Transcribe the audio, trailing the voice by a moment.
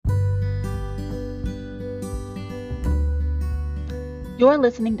You're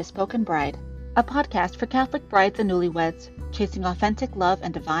listening to Spoken Bride, a podcast for Catholic brides and newlyweds chasing authentic love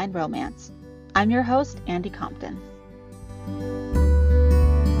and divine romance. I'm your host, Andy Compton.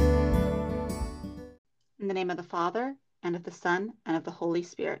 In the name of the Father, and of the Son, and of the Holy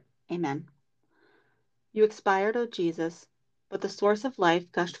Spirit. Amen. You expired, O Jesus, but the source of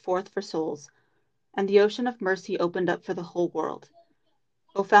life gushed forth for souls, and the ocean of mercy opened up for the whole world.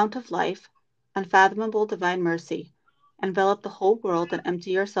 O fount of life, unfathomable divine mercy, envelop the whole world and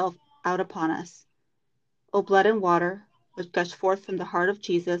empty yourself out upon us. O blood and water, which gush forth from the heart of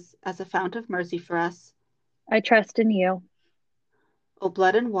Jesus as a fount of mercy for us. I trust in you. O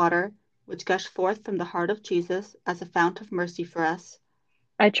blood and water, which gush forth from the heart of Jesus as a fount of mercy for us.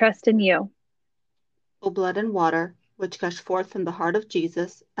 I trust in you. O blood and water, which gush forth from the heart of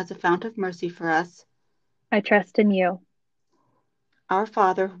Jesus as a fount of mercy for us. I trust in you. Our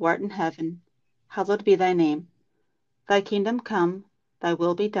Father, who art in heaven, hallowed be thy name. Thy kingdom come, thy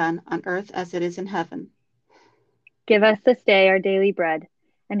will be done on earth as it is in heaven. Give us this day our daily bread,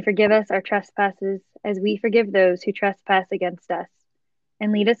 and forgive us our trespasses as we forgive those who trespass against us.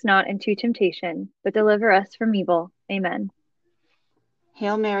 And lead us not into temptation, but deliver us from evil. Amen.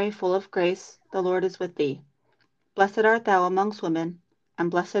 Hail Mary, full of grace, the Lord is with thee. Blessed art thou amongst women,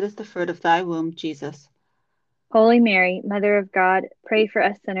 and blessed is the fruit of thy womb, Jesus. Holy Mary, Mother of God, pray for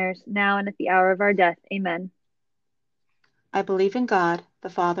us sinners, now and at the hour of our death. Amen. I believe in God, the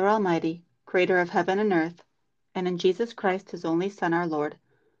Father Almighty, creator of heaven and earth, and in Jesus Christ, his only Son, our Lord,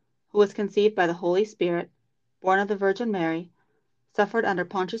 who was conceived by the Holy Spirit, born of the Virgin Mary, suffered under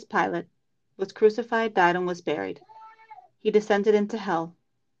Pontius Pilate, was crucified, died, and was buried. He descended into hell.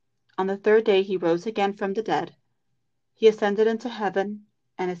 On the third day he rose again from the dead. He ascended into heaven,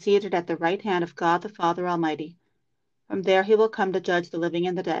 and is seated at the right hand of God the Father Almighty. From there he will come to judge the living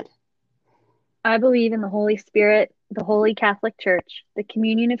and the dead. I believe in the Holy Spirit, the Holy Catholic Church, the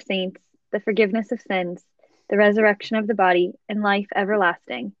communion of saints, the forgiveness of sins, the resurrection of the body, and life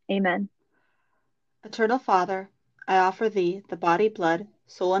everlasting. Amen. Eternal Father, I offer thee the body, blood,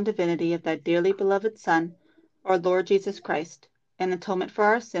 soul, and divinity of thy dearly beloved Son, our Lord Jesus Christ, in atonement for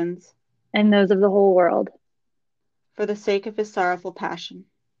our sins, and those of the whole world. For the sake of his sorrowful passion.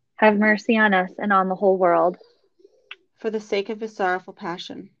 Have mercy on us and on the whole world. For the sake of his sorrowful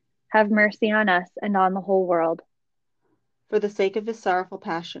passion. Have mercy on us and on the whole world. For the sake of his sorrowful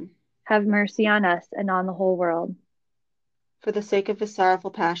passion. Have mercy on us and on the whole world. For the sake of his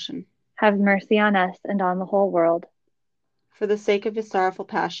sorrowful passion. Have mercy on us and on the whole world. For the sake of his sorrowful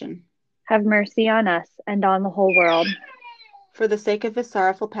passion. Have mercy on us and on the whole world. For the sake of his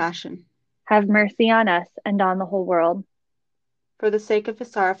sorrowful passion. Have mercy on us and on the whole world. For the sake of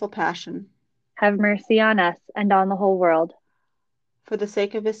his sorrowful passion. Have mercy on us and on the whole world. For the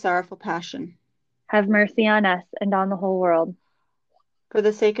sake of his sorrowful passion. Have mercy on us and on the whole world. For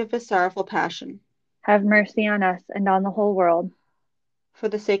the sake of his sorrowful passion. Have mercy on us and on the whole world. For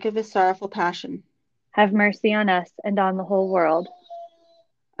the sake of his sorrowful passion. Have mercy on us and on the whole world.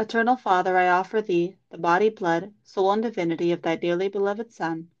 Eternal Father, I offer thee the body, blood, soul, and divinity of thy dearly beloved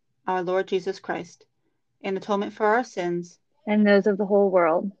Son, our Lord Jesus Christ, in atonement for our sins, and those of the whole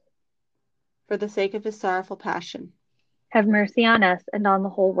world. For the sake of his sorrowful passion. Have mercy on us and on the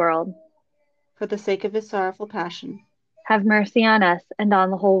whole world. For the sake of his sorrowful passion. Have mercy on us and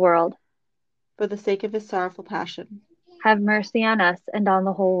on the whole world. For the sake of his sorrowful passion. Have mercy on us and on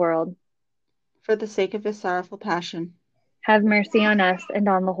the whole world. For the sake of his sorrowful passion. Have mercy on us and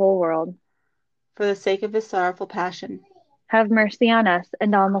on the whole world. For the sake of his sorrowful passion. Have mercy on us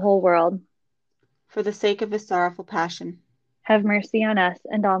and on the whole world. For the sake of his sorrowful passion. Have mercy on us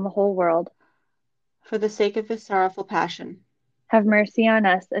and on the whole world. For the sake of his sorrowful passion. Have mercy on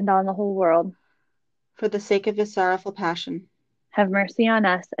us and on the whole world. For the sake of his sorrowful passion. Have mercy on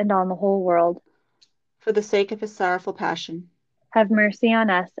us and on the whole world. For the sake of his sorrowful passion. Have mercy on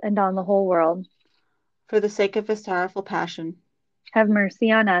us and on the whole world. For the sake of his sorrowful passion. Have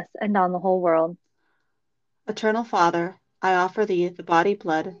mercy on us and on the whole world. Eternal Father, I offer thee the body,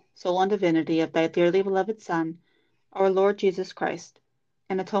 blood, soul, and divinity of thy dearly beloved Son, our Lord Jesus Christ,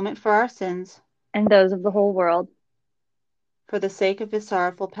 in atonement for our sins, and those of the whole world. For the sake of his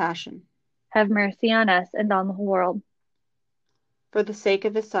sorrowful passion. Have mercy on us and on the whole world. For the sake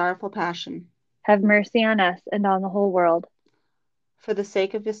of his sorrowful passion. Have mercy on us and on the whole world. For the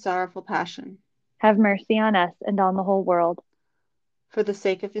sake of his sorrowful passion. Have mercy on us and on the whole world. For the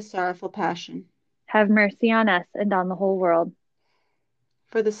sake of his sorrowful passion. Have mercy on us and on the whole world.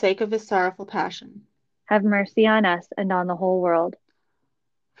 For the sake of his sorrowful passion. Have mercy on us and on the whole world.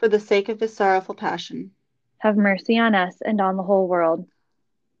 For the sake of his sorrowful passion. Have mercy on us and on the whole world.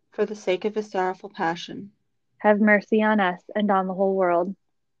 For the sake of his sorrowful passion. Have mercy on us and on the whole world.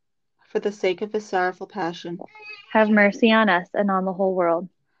 For the sake of his sorrowful passion. Have mercy on us and on the whole world.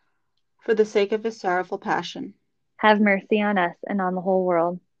 For the sake of his sorrowful passion. Have mercy on us and on the whole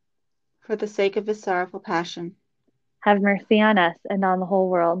world. For the sake of his sorrowful passion. Have mercy on us and on the whole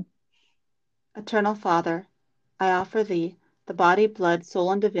world. Eternal Father, I offer thee the body, blood,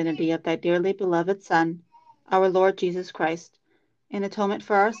 soul, and divinity of thy dearly beloved Son, our Lord Jesus Christ, in atonement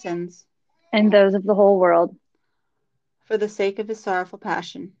for our sins, And those of the whole world. for the sake of his sorrowful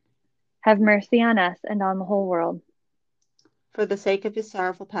passion. Have mercy on us and on the whole world. For the sake of his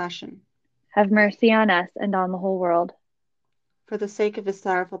sorrowful passion. Have mercy on us and on the whole world. For the sake of his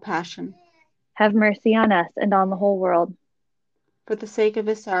sorrowful passion. Have mercy on us and on the whole world. For the sake of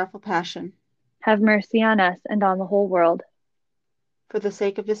his sorrowful passion. Have mercy on us and on the whole world. For the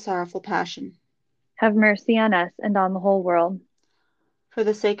sake of his sorrowful passion. Have mercy on us and on the whole world. For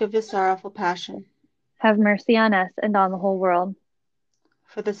the sake of his sorrowful passion. Have mercy on us and on the whole world.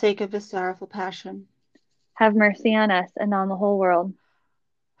 For the sake of his sorrowful passion. Have mercy on us and on the whole world.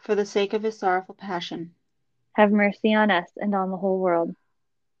 For the sake of his sorrowful passion. Have mercy on us and on the whole world.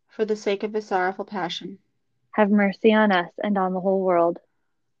 For the sake of his sorrowful passion. Have mercy on us and on the whole world.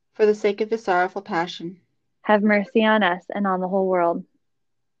 For the sake of his sorrowful passion. Have mercy on us and on the whole world.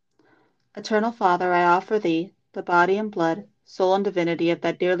 Eternal Father, I offer thee the body and blood, soul and divinity of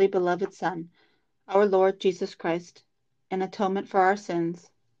thy dearly beloved Son, our Lord Jesus Christ, in atonement for our sins,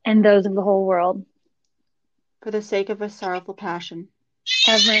 And those of the whole world. for the sake of his sorrowful passion.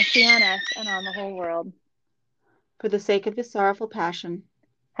 Have mercy on us and on the whole world. For the sake of his sorrowful passion.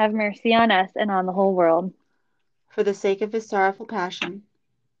 Have mercy on us and on the whole world. For the sake of his sorrowful passion.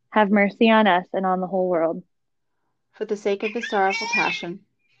 Have mercy on us and on the whole world. For the sake of his sorrowful passion.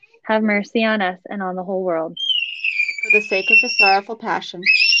 Have mercy on us and on the whole world. For the sake of his sorrowful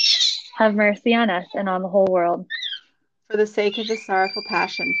passion. Have mercy on us and on the whole world. For the sake of his sorrowful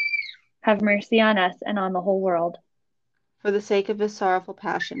passion. Have mercy on us and on the whole world. For the sake of his sorrowful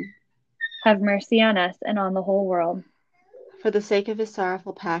passion. Have mercy on us and on the whole world. For the sake of his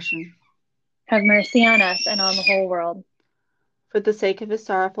sorrowful passion. Have mercy on us and on the whole world. For the sake of his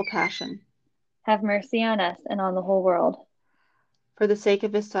sorrowful passion. Have mercy on us and on the whole world. For the sake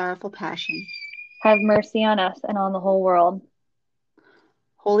of his sorrowful passion. Have mercy on us and on the whole world.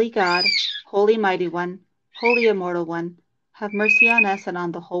 Holy God, Holy Mighty One, Holy Immortal One, have mercy on us and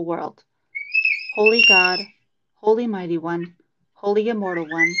on the whole world. Holy God, Holy Mighty One, Holy Immortal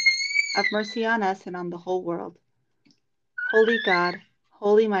One, have mercy on us and on the whole world. Holy God,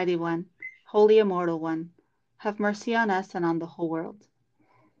 Holy Mighty One, Holy Immortal One, have mercy on us and on the whole world.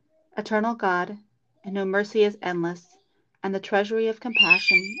 Eternal God, in whom mercy is endless, and the treasury of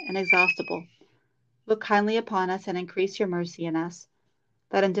compassion inexhaustible, look kindly upon us and increase your mercy in us,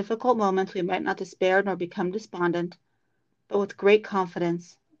 that in difficult moments we might not despair nor become despondent, but with great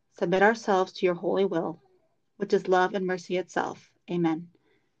confidence submit ourselves to your holy will, which is love and mercy itself. Amen.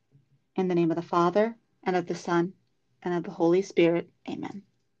 In the name of the Father, and of the Son, and of the Holy Spirit. Amen.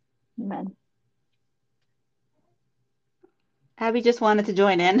 Amen. Abby just wanted to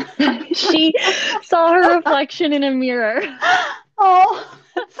join in. She saw her reflection in a mirror. Oh,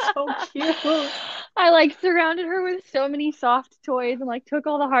 that's so cute. I surrounded her with so many soft toys and took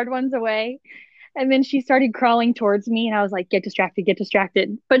all the hard ones away. And then she started crawling towards me and I was like, get distracted, get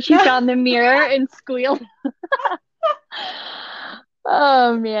distracted. But she found the mirror and squealed.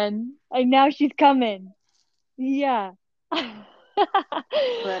 Oh man. And now she's coming. Yeah.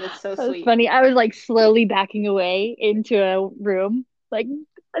 That is so That was sweet. funny. I was slowly backing away into a room. I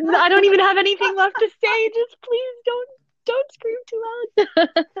don't even have anything left to say. Just please don't scream too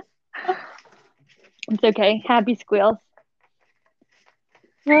loud. It's okay. Happy squeals.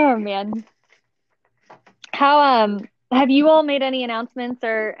 Oh man. How have you all made any announcements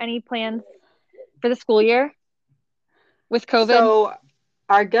or any plans for the school year with COVID? So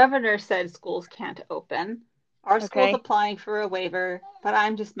our governor said schools can't open. Our school's Okay. applying for a waiver, but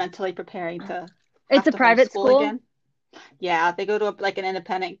I'm just mentally preparing to It's a private homeschool school? again. Yeah, they go to an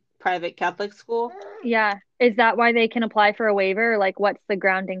independent private Catholic school. Yeah. Is that why they can apply for a waiver? What's the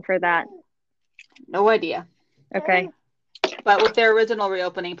grounding for that? No idea. Okay. But with their original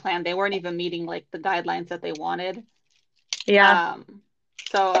reopening plan, they weren't even meeting the guidelines that they wanted. Yeah.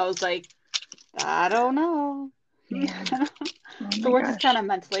 So I was like, I don't know. Man. Oh So my we're gosh. just kind of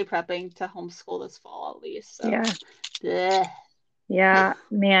mentally prepping to homeschool this fall at least. So. Yeah. Blech. Yeah,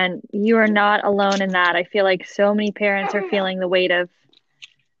 man, you are not alone in that. I feel like so many parents are feeling the weight of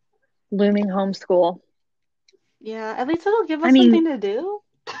looming homeschool. Yeah, at least it'll give us I mean, something to do.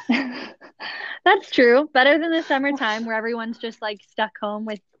 that's true. Better than the summertime where everyone's just stuck home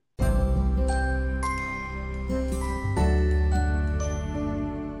with